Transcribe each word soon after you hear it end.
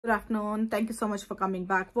Good afternoon. Thank you so much for coming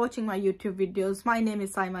back, watching my YouTube videos. My name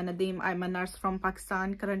is Saima. I'm a nurse from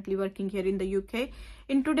Pakistan, currently working here in the UK.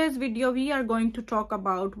 In today's video, we are going to talk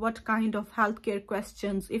about what kind of healthcare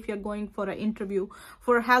questions, if you're going for an interview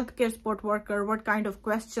for a healthcare support worker, what kind of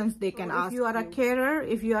questions they can ask. If you are a carer,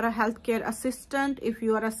 if you are a healthcare assistant, if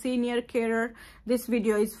you are a senior carer, this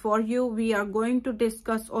video is for you. We are going to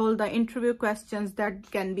discuss all the interview questions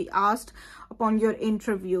that can be asked upon your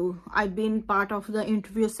interview. I've been part of the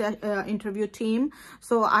interview team,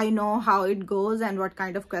 so I know how it goes and what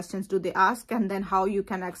kind of questions do they ask, and then how you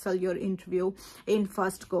can excel your interview in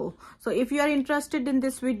first go. So if you are interested in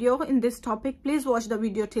this video, in this topic, please watch the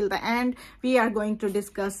video till the end. We are going to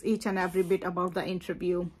discuss each and every bit about the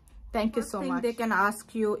interview. Thank you so much. They can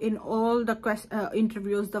ask you in all the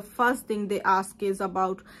interviews, the first thing they ask is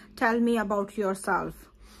about, tell me about yourself.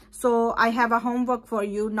 So I have a homework for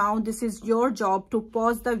you. Now this is your job to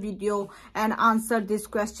pause the video and answer this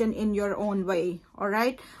question in your own way. All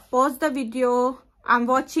right, pause the video. I'm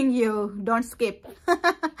watching you, don't skip.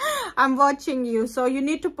 I'm watching you, so you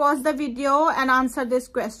need to pause the video and answer this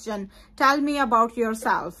question. Tell me about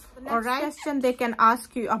yourself. All right, question they can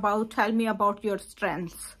ask you about, tell me about your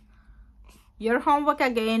strengths. Your homework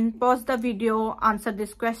again, pause the video, answer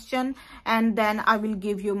this question, and then I will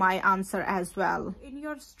give you my answer as well. In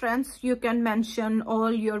your strengths, you can mention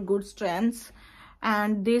all your good strengths,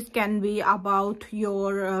 and this can be about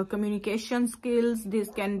your communication skills,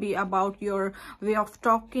 this can be about your way of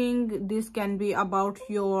talking, this can be about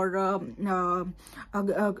your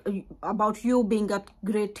about you being a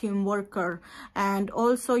great team worker. And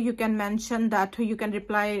also you can mention that you can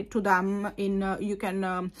reply to them in you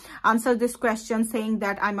can answer this question saying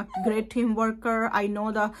that I'm a great team worker, I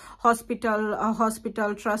know the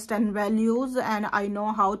hospital trust and values, and I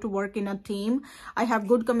know how to work in a team, I have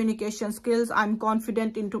good communication skills, I'm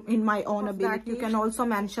confident in my own ability. You can also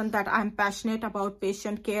mention that I'm passionate about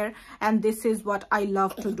patient care and this is what I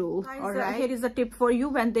love to do. All right, here is a tip for you.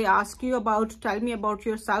 When they ask you about, tell me about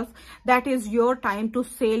yourself, that is your time to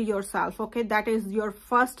sell yourself. Okay, that is your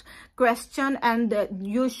first question, and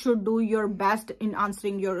you should do your best in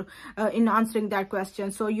answering that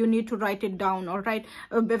question. So you need to write it down. All right,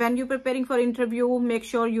 when you're preparing for interview, make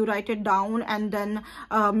sure you write it down and then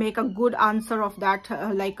make a good answer of that.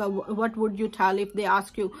 What would you tell if they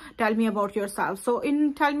ask you, tell me about yourself? So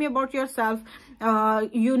in tell me about yourself,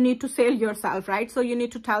 you need to sell yourself, right? So you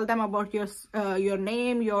need to tell them about your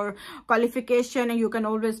name, your qualification, and you can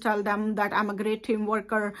always tell them that I'm a great team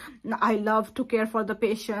worker, I love to care for the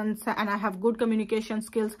patients, and I have good communication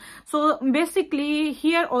skills. So basically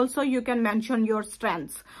here also you can mention your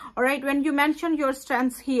strengths. All right, when you mention your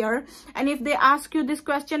strengths here, and if they ask you this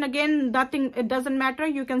question again, nothing, it doesn't matter,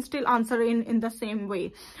 you can still answer in the same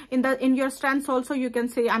way. In your strengths also you can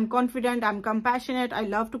say, I'm confident, I'm compassionate, I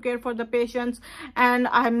love to care for the patients, and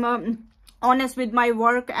I'm honest with my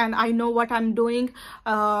work, and I know what I'm doing.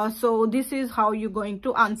 So this is how you're going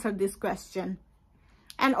to answer this question.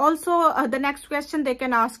 And also the next question they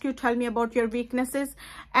can ask you, tell me about your weaknesses.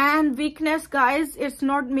 And weakness, guys, it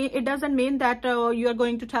doesn't mean that you are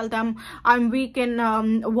going to tell them I'm weak in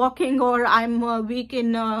walking, or I'm weak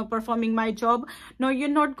in performing my job. No, you're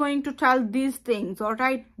not going to tell these things. All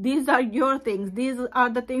right, these are your things, these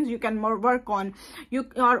are the things you can work on. You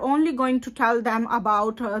are only going to tell them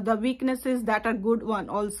about the weaknesses that are good one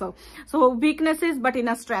also. So weaknesses, but in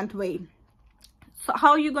a strength way. So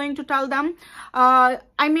how are you going to tell them?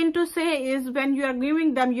 I mean to say is, when you are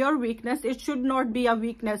giving them your weakness, it should not be a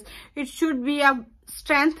weakness, it should be a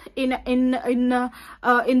strength in the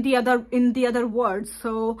other words.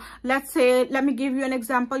 So let's say, let me give you an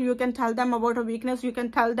example. You can tell them about a weakness. You can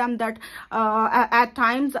tell them that at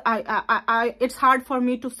times it's hard for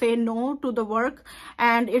me to say no to the work,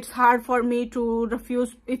 and it's hard for me to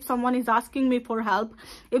refuse if someone is asking me for help,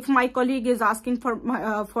 if my colleague is asking for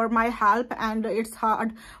my help, and it's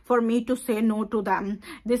hard for me to say no to them.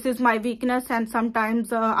 This is my weakness, and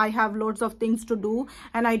sometimes I have loads of things to do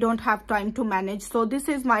and I don't have time to manage. So this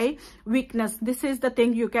is my weakness. This is the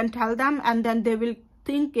thing you can tell them, and then they will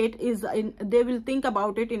they will think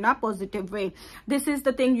about it in a positive way. This is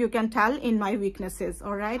the thing you can tell in my weaknesses.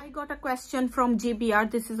 All right, I got a question from GBR.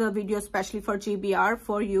 This is a video especially for GBR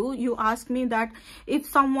for you. You asked me that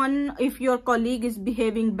if your colleague is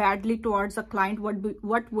behaving badly towards a client,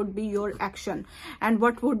 what would be your action, and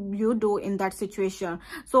what would you do in that situation?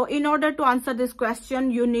 So in order to answer this question,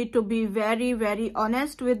 you need to be very, very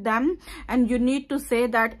honest with them, and you need to say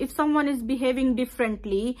that if someone is behaving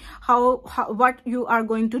differently, what you are are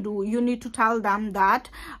going to do, you need to tell them that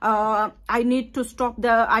I need to stop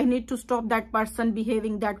that person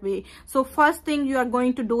behaving that way. So first thing you are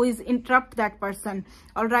going to do is interrupt that person.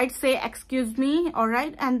 All right, say excuse me. All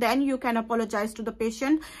right, and then you can apologize to the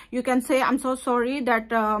patient. You can say I'm so sorry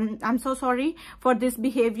that I'm so sorry for this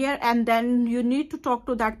behavior, and then you need to talk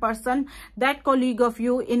to that person, that colleague of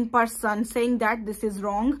you, in person, saying that this is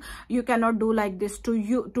wrong. You cannot do like this to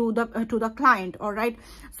the client. All right,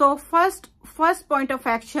 so first point of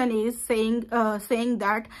action is saying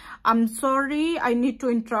that I'm sorry, I need to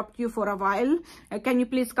interrupt you for a while. Can you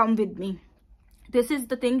please come with me? This is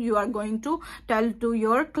the thing you are going to tell to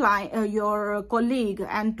your client, your colleague.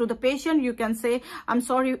 And to the patient, you can say, I'm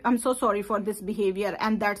so sorry for this behavior,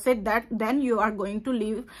 and that's it. Then you are going to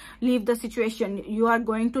leave the situation. You are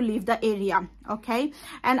going to leave the area. Okay,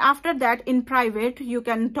 and after that, in private, you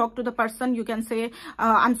can talk to the person. You can say,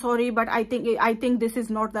 I'm sorry, but I think this is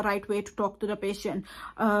not the right way to talk to the patient,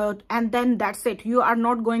 and then that's it. You are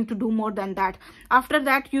not going to do more than that. After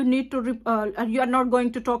that, you need to you are not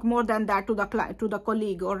going to talk more than that to the client, to the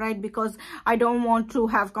colleague. All right, because I don't want to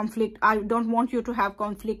have conflict. I don't want you to have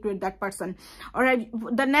conflict with that person. All right,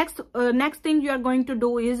 the next thing you are going to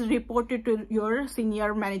do is report it to your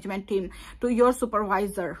senior management team, to your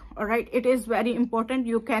supervisor. All right, it is very important.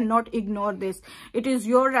 You cannot ignore this. It is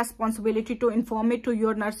your responsibility to inform it to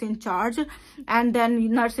your nurse in charge, and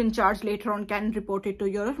then nurse in charge later on can report it to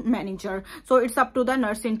your manager. So it's up to the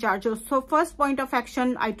nurse in charge. So first point of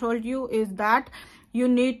action I told you is that you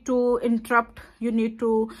need to interrupt, you need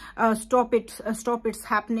to stop it's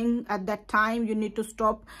happening at that time. You need to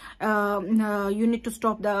stop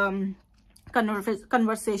the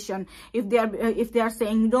conversation. If they are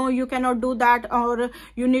saying no, you cannot do that, or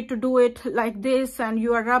you need to do it like this and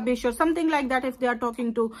you are rubbish or something like that, if they are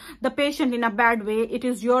talking to the patient in a bad way, it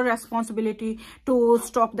is your responsibility to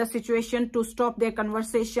stop the situation, to stop their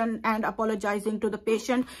conversation and apologizing to the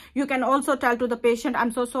patient. You can also tell to the patient,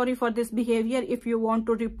 I'm so sorry for this behavior. If you want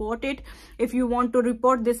to report it, if you want to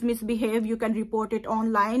report this misbehave, you can report it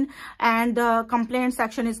online, and the complaint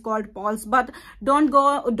section is called pulse. But don't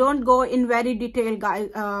go in very detail, guys.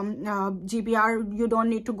 GBR, you don't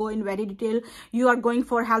need to go in very detail. You are going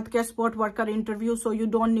for healthcare support worker interview, so you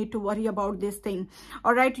don't need to worry about this thing.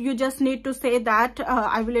 All right, you just need to say that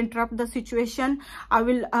I will interrupt the situation, I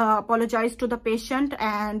will apologize to the patient,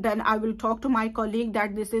 and then I will talk to my colleague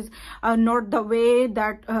that this is not the way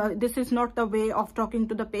of talking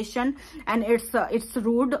to the patient, and it's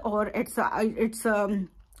rude, or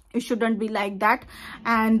it shouldn't be like that.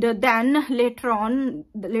 And then later on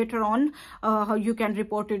you can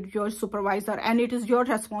report it to your supervisor, and it is your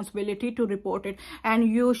responsibility to report it, and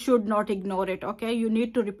you should not ignore it. Okay, you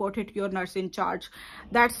need to report it to your nurse in charge.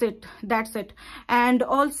 That's it. And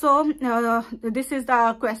also this is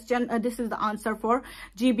the question, this is the answer for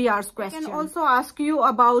GBR's question. I can also ask you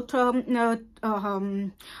about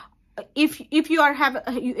if you have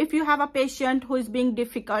a patient who is being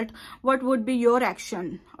difficult, what would be your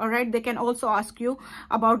action? All right, they can also ask you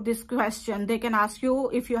about this question. They can ask you,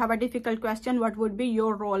 if you have a difficult question, what would be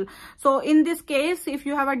your role? So in this case, if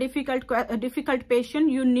you have a difficult patient,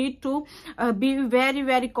 you need to be very,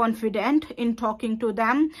 very confident in talking to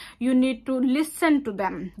them. You need to listen to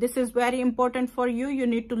them. This is very important for you. You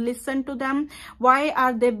need to listen to them. Why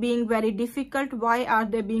are they being very difficult? Why are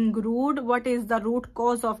they being rude? What is the root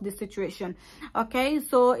cause of this situation? Okay,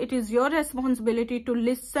 so it is your responsibility to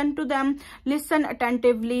listen to them, listen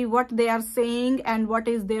attentively what they are saying and what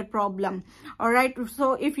is their problem. All right,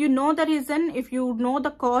 so if you know the reason, if you know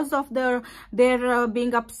the cause of their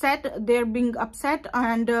being upset,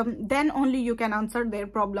 and then only you can answer their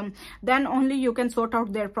problem, then only you can sort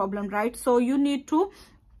out their problem, right? So you need to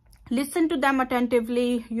listen to them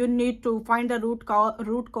attentively. You need to find the root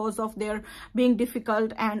cause of their being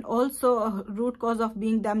difficult, and also root cause of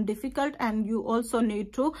being them difficult, and you also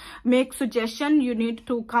need to make suggestion. You need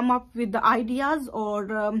to come up with the ideas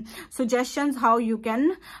or suggestions how you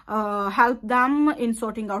can help them in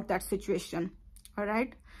sorting out that situation. All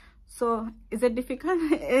right, so is it difficult?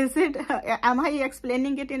 Am I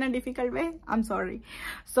explaining it in a difficult way? I'm sorry.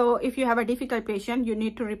 So if you have a difficult patient, you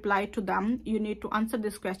need to reply to them. You need to answer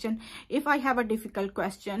this question. If I have a difficult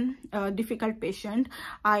patient,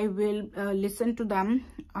 I will listen to them.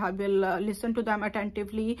 I will listen to them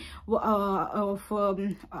attentively.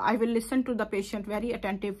 I will listen to the patient very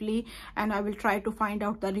attentively, and I will try to find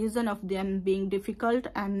out the reason of them being difficult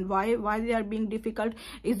and why they are being difficult.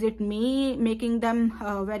 Is it me making them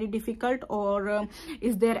very difficult? difficult, or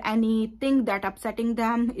is there anything that upsetting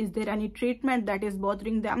them? Is there any treatment that is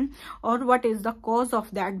bothering them, or what is the cause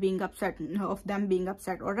of that being upset, of them being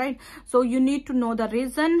upset? All right, so you need to know the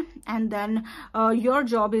reason, and then your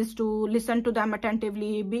job is to listen to them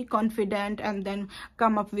attentively, be confident, and then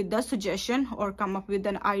come up with the suggestion or come up with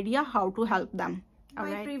an idea how to help them.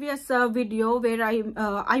 My previous video where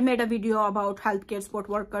I made a video about healthcare support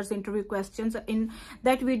workers interview questions. In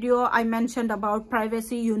that video I mentioned about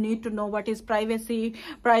privacy. You need to know what is privacy.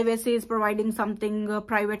 Privacy is providing something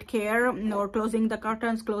private care, or closing the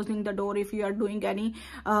curtains, closing the door if you are doing any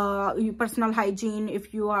personal hygiene,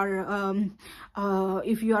 if you are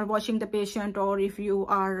washing the patient, or if you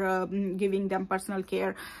are giving them personal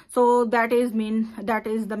care. So that is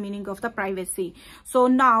the meaning of the privacy. So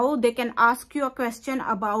now they can ask you a question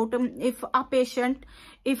about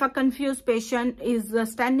if a confused patient is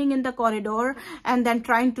standing in the corridor and then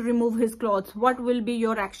trying to remove his clothes, what will be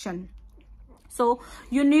your action? So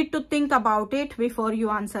you need to think about it before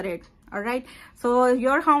you answer it. All right, so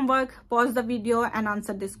your homework, pause the video and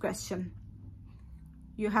answer this question.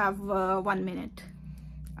 You have 1 minute.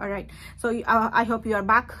 All right, so I hope you are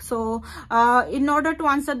back. So in order to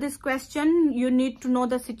answer this question, you need to know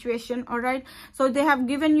the situation. All right, so they have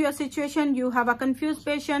given you a situation. You have a confused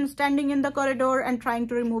patient standing in the corridor and trying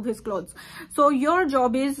to remove his clothes. So your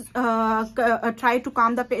job is try to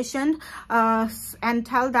calm the patient and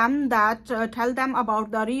tell them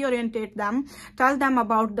reorientate them, tell them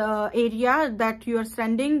about the area that you are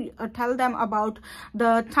standing, tell them about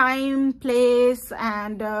the time, place,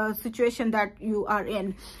 and situation that you are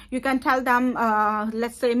in. You can tell them,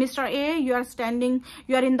 let's say, Mr. A, you are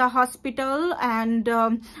in the hospital, and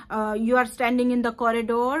you are standing in the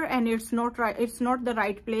corridor, and it's not the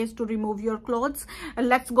right place to remove your clothes.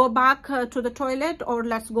 Let's go back to the toilet, or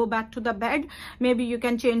let's go back to the bed. Maybe you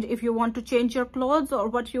can change, if you want to change your clothes or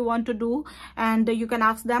what you want to do, and you can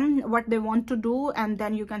ask them what they want to do, and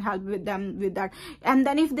then you can help with them with that. And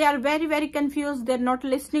then if they are very, very confused, they're not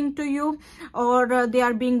listening to you, or they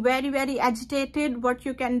are being very, very agitated, what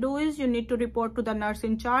you can do is you need to report to the nurse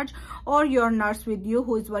in charge, or your nurse with you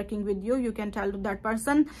who is working with you. You can tell that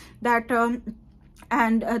person that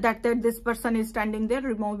that this person is standing there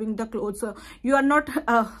removing the clothes. So you are not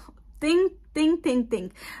think.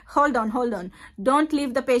 Hold on. Don't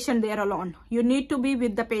leave the patient there alone. You need to be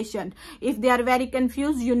with the patient. If they are very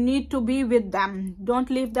confused, you need to be with them. Don't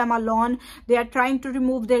leave them alone. They are trying to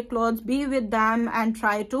remove their clothes. Be with them and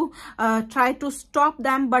try to stop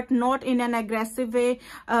them, but not in an aggressive way.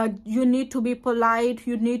 You need to be polite.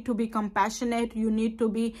 You need to be compassionate. You need to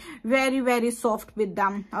be very, very soft with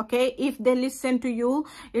them. Okay, if they listen to you,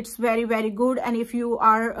 it's very, very good. And if you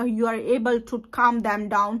are able to calm them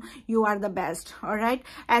down, you are the best. All right,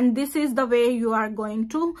 and this is the way you are going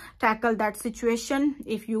to tackle that situation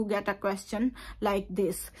if you get a question like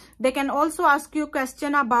this. They can also ask you a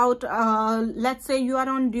question about let's say you are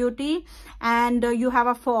on duty and you have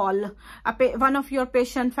a fall. One of your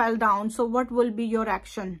patient fell down. So what will be your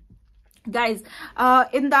action? Guys,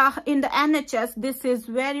 in the NHS, this is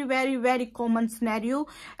very, very, very common scenario,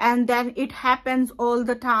 and then it happens all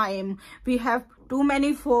the time. We have too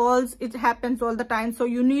many falls. It happens all the time. So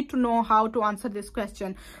you need to know how to answer this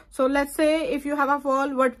question. So let's say if you have a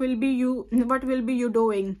fall, what will be you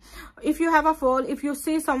doing? If you have a fall, if you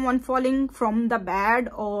see someone falling from the bed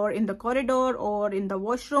or in the corridor or in the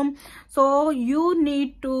washroom, so you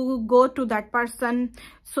need to go to that person.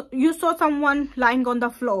 So you saw someone lying on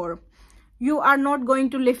the floor. You are not going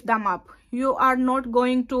to lift them up. You are not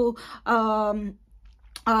going to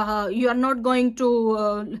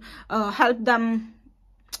help them.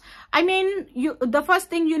 I mean, the first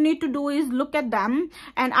thing you need to do is look at them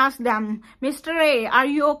and ask them, Mr. A, are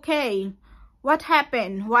you okay? What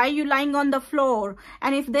happened? Why are you lying on the floor?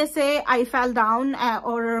 And if they say, I fell down,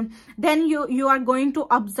 then you are going to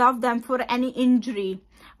observe them for any injury.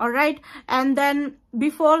 All right. And then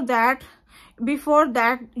before that,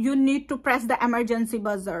 you need to press the emergency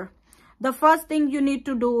buzzer. The first thing you need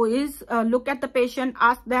to do is look at the patient,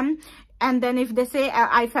 ask them, and then if they say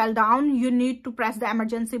I fell down, you need to press the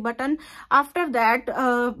emergency button. After that,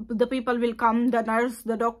 the people will come, the nurse,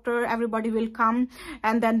 the doctor, everybody will come,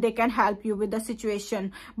 and then they can help you with the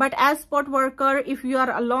situation. But as support worker, if you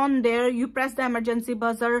are alone there, you press the emergency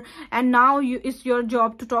buzzer, and now it's your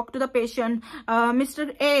job to talk to the patient.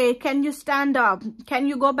 Mr. A, can you stand up? Can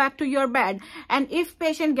you go back to your bed? And if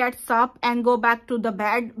patient gets up and go back to the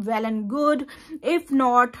bed, well and good. If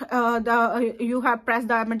not, you have pressed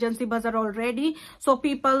the emergency buzzer already, so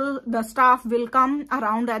the staff will come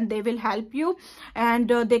around and they will help you, and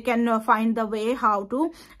they can find the way how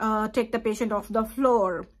to take the patient off the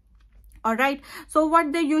floor. All right, so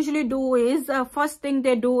what they usually do is first thing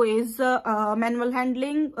they do is manual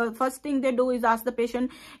handling. First thing they do is ask the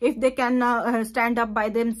patient if they can stand up by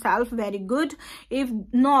themselves. Very good. If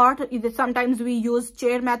not, sometimes we use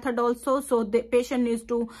chair method also, so the patient needs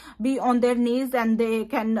to be on their knees and they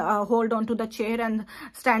can hold on to the chair and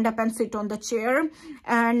stand up and sit on the chair.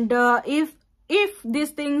 And if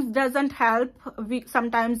these things doesn't help, we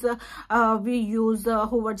sometimes we use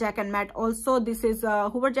Hoover jack and mat also. This is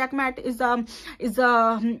Hoover jack mat is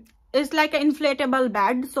like an inflatable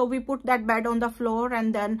bed, so we put that bed on the floor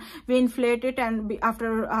and then we inflate it, and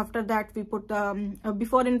after that we put the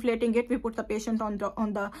before inflating it we put the patient on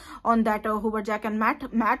that Hoover jack and mat,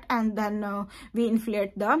 and then we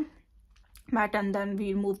inflate the mat and then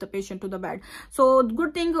we move the patient to the bed. So the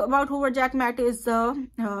good thing about Hoover jack mat is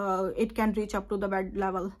it can reach up to the bed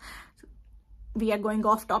level. We are going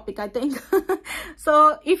off topic, I think.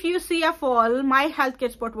 So if you see a fall, my healthcare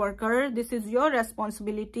support worker, this is your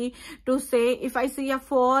responsibility to say, if I see a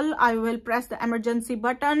fall, I will press the emergency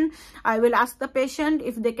button. I will ask the patient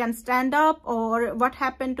if they can stand up or what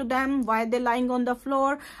happened to them, why they're lying on the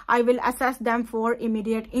floor. I will assess them for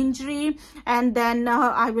immediate injury, and then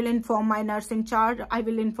I will inform my nurse in charge. I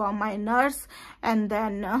will inform my nurse, and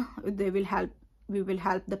then we will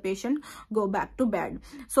help the patient go back to bed.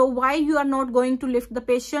 So why you are not going to lift the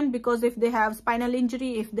patient? Because if they have spinal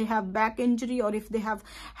injury, if they have back injury, or if they have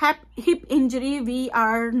hip injury, we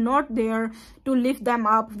are not there to lift them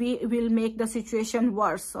up. We will make the situation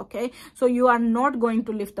worse. Okay, so you are not going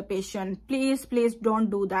to lift the patient. Please don't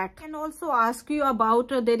do that. I can also ask you about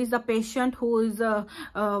there is a patient who is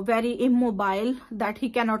very immobile, that he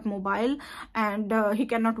cannot mobile and he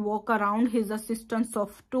cannot walk around. His assistance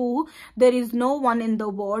of 2. There is no one in the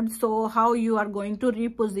ward, so how you are going to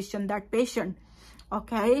reposition that patient?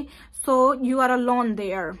 Okay, so you are alone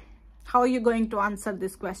there. How are you going to answer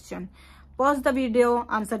this question? Pause the video,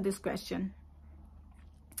 answer this question.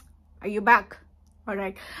 Are you back? All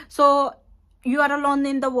right, so you are alone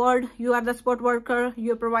in the ward, you are the support worker,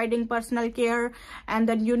 you're providing personal care, and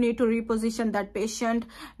then you need to reposition that patient.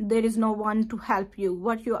 There is no one to help you.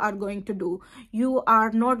 What you are going to do? You are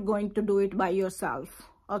not going to do it by yourself.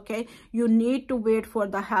 Okay, you need to wait for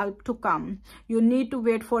the help to come. You need to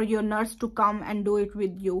wait for your nurse to come and do it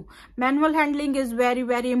with you. Manual handling is very,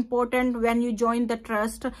 very important. When you join the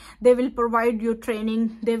trust, they will provide you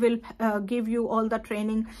training. They will give you all the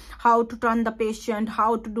training, how to turn the patient,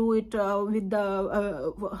 how to do it with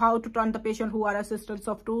the how to turn the patient who are assistants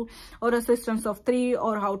of 2 or assistants of 3,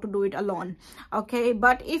 or how to do it alone. Okay,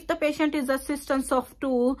 but if the patient is assistants of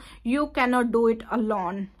 2, you cannot do it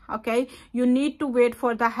alone. Okay, you need to wait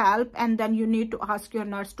for the help, and then you need to ask your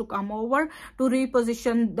nurse to come over to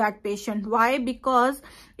reposition that patient. Why? Because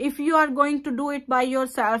if you are going to do it by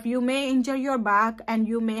yourself, you may injure your back and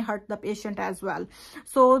you may hurt the patient as well.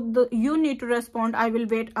 So you need to respond. I will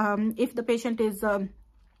wait. If the patient is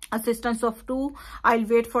assistance of 2, I'll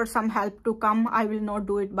wait for some help to come. I will not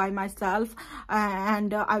do it by myself,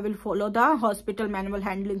 and I will follow the hospital manual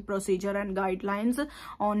handling procedure and guidelines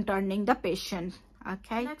on turning the patient.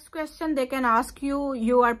 Okay, next question they can ask you,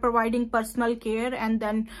 you are providing personal care and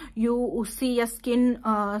then you see a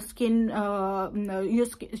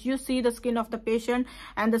you see the skin of the patient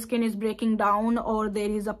and the skin is breaking down, or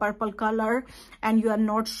there is a purple color and you are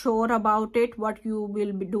not sure about it. What you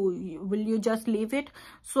will do? Will you just leave it?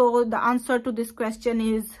 So the answer to this question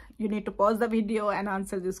is, you need to pause the video and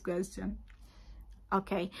answer this question.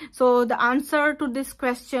 Okay, so the answer to this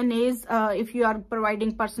question is, if you are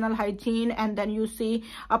providing personal hygiene and then you see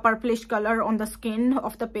a purplish color on the skin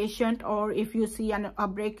of the patient, or if you see a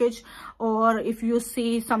breakage, or if you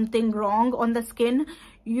see something wrong on the skin,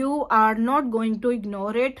 you are not going to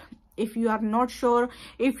ignore it. If you are not sure,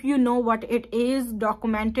 if you know what it is,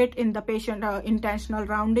 document it in the patient intentional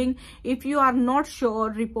rounding. If you are not sure,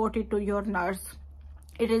 report it to your nurse.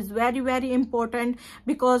 It is very, very important,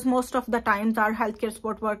 because most of the times our healthcare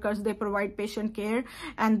support workers, they provide patient care,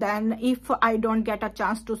 and then if I don't get a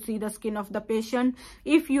chance to see the skin of the patient,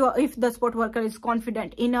 if the support worker is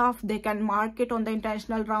confident enough, they can mark it on the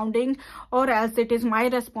intentional rounding, or else it is my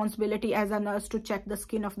responsibility as a nurse to check the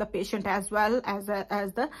skin of the patient as well as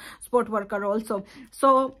the support worker also.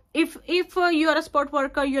 So if you are a support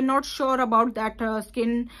worker, you're not sure about that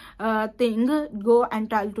skin thing, go and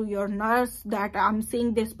tell to your nurse that I'm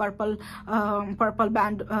seeing this purple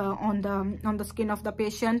band on the skin of the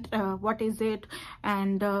patient. What is it?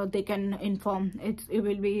 And they can inform. It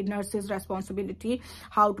will be nurse's responsibility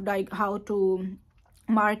how to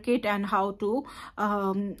mark it and how to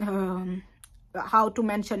how to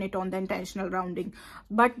mention it on the intentional rounding.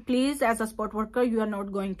 But please, as a sport worker, you are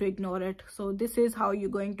not going to ignore it. So this is how you're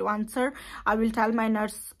going to answer. I will tell my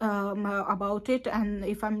nurse about it, and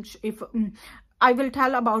I will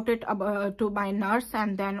tell about it to my nurse,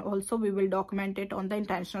 and then also we will document it on the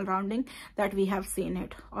intentional rounding that we have seen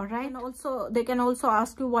it. All right. And also they can also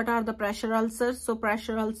ask you what are the pressure ulcers. So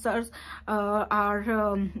pressure ulcers are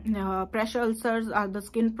the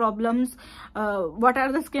skin problems. What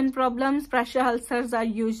are the skin problems? Pressure ulcers are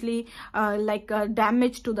usually like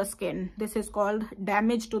damage to the skin. This is called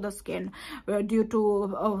damage to the skin due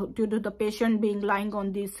to the patient being lying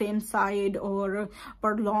on the same side, or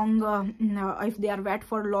for long if they are wet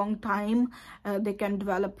for a long time, they can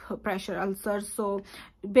develop pressure ulcers. So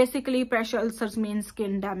basically pressure ulcers means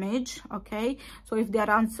skin damage. Okay, so if they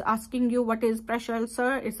are asking you what is pressure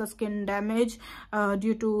ulcer, it's a skin damage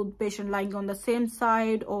due to patient lying on the same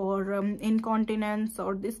side, or incontinence,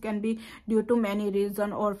 or this can be due to many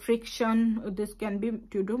reasons, or friction. This can be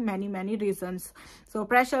due to many reasons. So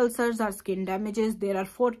pressure ulcers are skin damages. There are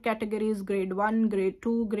 4 categories: grade 1, grade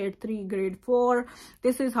 2, grade 3, grade 4.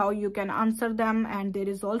 This is how you can answer them. And there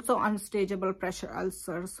is also unstageable pressure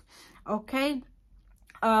ulcers. Okay.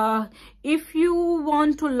 If you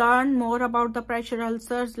want to learn more about the pressure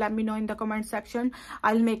ulcers, let me know in the comment section.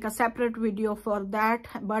 I'll make a separate video for that,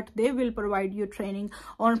 but they will provide you training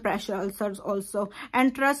on pressure ulcers also.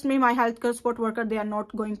 And trust me, my healthcare support worker, they are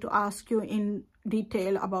not going to ask you in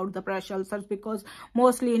detail about the pressure ulcers, because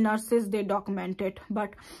mostly nurses, they document it,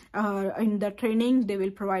 but in the training they will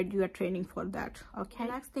provide you a training for that. Okay.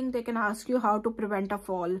 Next thing, they can ask you how to prevent a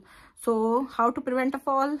fall. So how to prevent a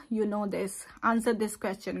fall, you know this. Answer this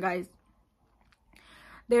question, guys.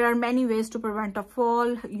 There are many ways to prevent a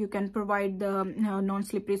fall. You can provide the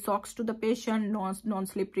non-slippery socks to the patient,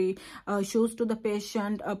 non-slippery shoes to the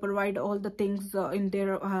patient, provide all the things in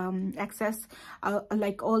their access,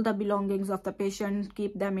 like all the belongings of the patient,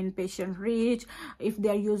 keep them in patient reach. If they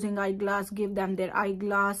are using eyeglass, give them their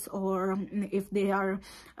eyeglass, or if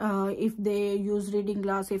they use reading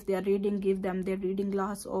glass, if they are reading, give them their reading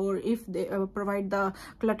glass. Or if they provide the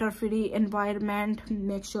clutter-free environment,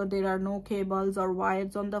 make sure there are no cables or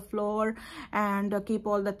wires on the floor, and keep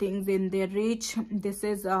all the things in their reach. This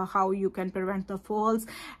is how you can prevent the falls.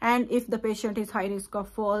 And if the patient is high risk of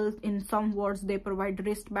falls, in some wards they provide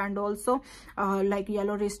wristband also, like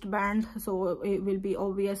yellow wristband, so it will be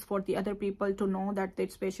obvious for the other people to know that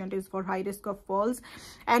this patient is for high risk of falls.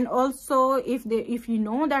 And also if you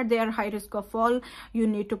know that they are high risk of fall, you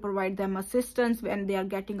need to provide them assistance when they are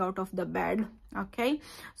getting out of the bed. Okay,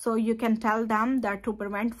 so you can tell them that to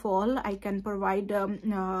prevent fall, I can provide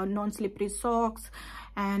non-slippery socks,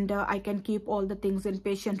 and I can keep all the things in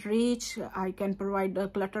patient reach. I can provide a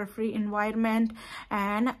clutter-free environment,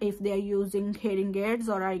 and if they are using hearing aids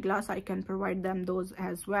or eyeglass, I can provide them those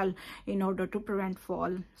as well in order to prevent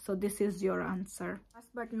fall. So this is your answer.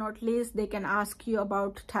 Last but not least, they can ask you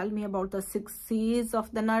about, tell me about the 6 C's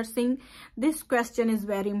of the nursing. This question is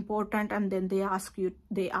very important, and then they ask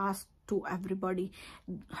to everybody,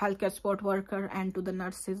 healthcare support worker, and to the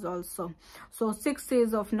nurses also. So 6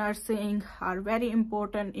 C's of nursing are very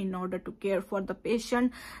important in order to care for the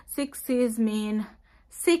patient. 6 C's mean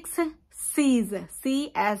 6 C's,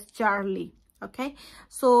 C as Charlie. Okay,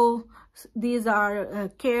 so these are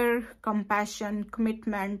care, compassion,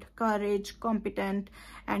 commitment, courage, competent,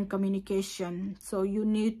 and communication. So you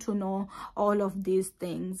need to know all of these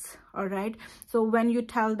things. All right, so when you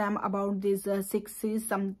tell them about these 6 C's,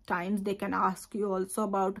 sometimes they can ask you also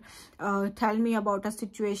about tell me about a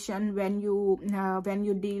situation when you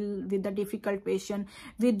deal with a difficult patient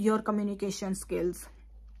with your communication skills.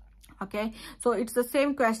 Okay, so it's the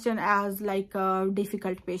same question as like a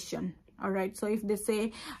difficult patient. All right, so if they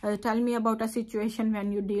say tell me about a situation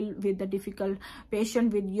when you deal with the difficult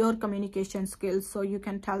patient with your communication skills, so you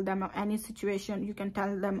can tell them any situation, you can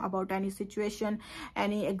tell them about any situation,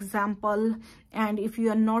 any example. And if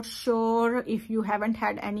you are not sure, if you haven't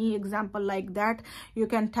had any example like that, you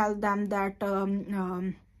can tell them that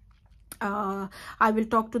I will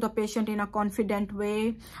talk to the patient in a confident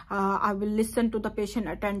way. I will listen to the patient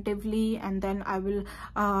attentively, and then I will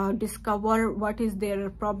discover what is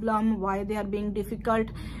their problem, why they are being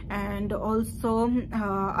difficult, and also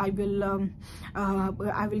I will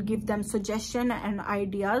give them suggestion and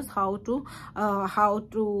ideas how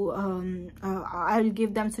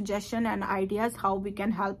we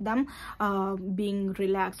can help them being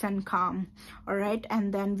relaxed and calm. All right,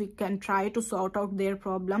 and then we can try to sort out their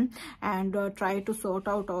problem and try to sort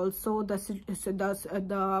out also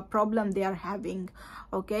the problem they are having.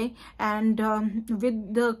 Okay, and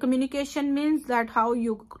with the communication means that how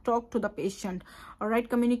you talk to the patient. All right,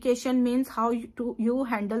 communication means how you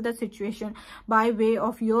handle the situation by way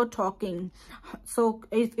of your talking. So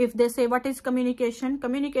if they say what is communication,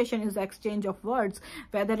 communication is the exchange of words,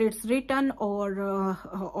 whether it's written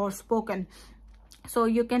or spoken. So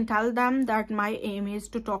you can tell them that my aim is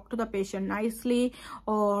to talk to the patient nicely,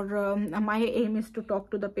 or my aim is to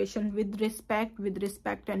talk to the patient with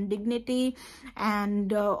respect and dignity,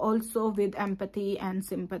 and also with empathy and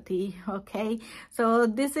sympathy. Okay, so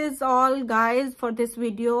this is all guys for this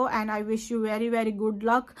video, and I wish you very, very good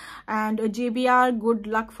luck. And GBR, good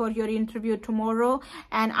luck for your interview tomorrow,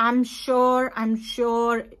 and I'm sure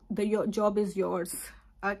your job is yours.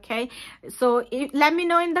 Okay, so let me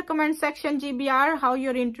know in the comment section, GBR, how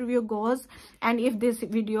your interview goes and if this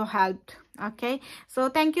video helped. Okay, so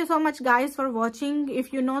thank you so much guys for watching.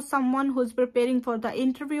 If you know someone who's preparing for the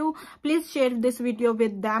interview, please share this video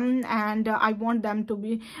with them, and I want them to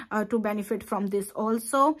be to benefit from this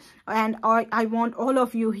also. And I want all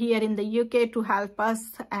of you here in the UK to help us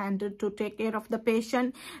and to take care of the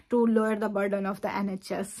patient, to lower the burden of the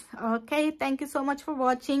NHS. Okay, thank you so much for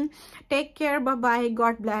watching. Take care. Bye bye.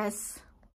 God bless.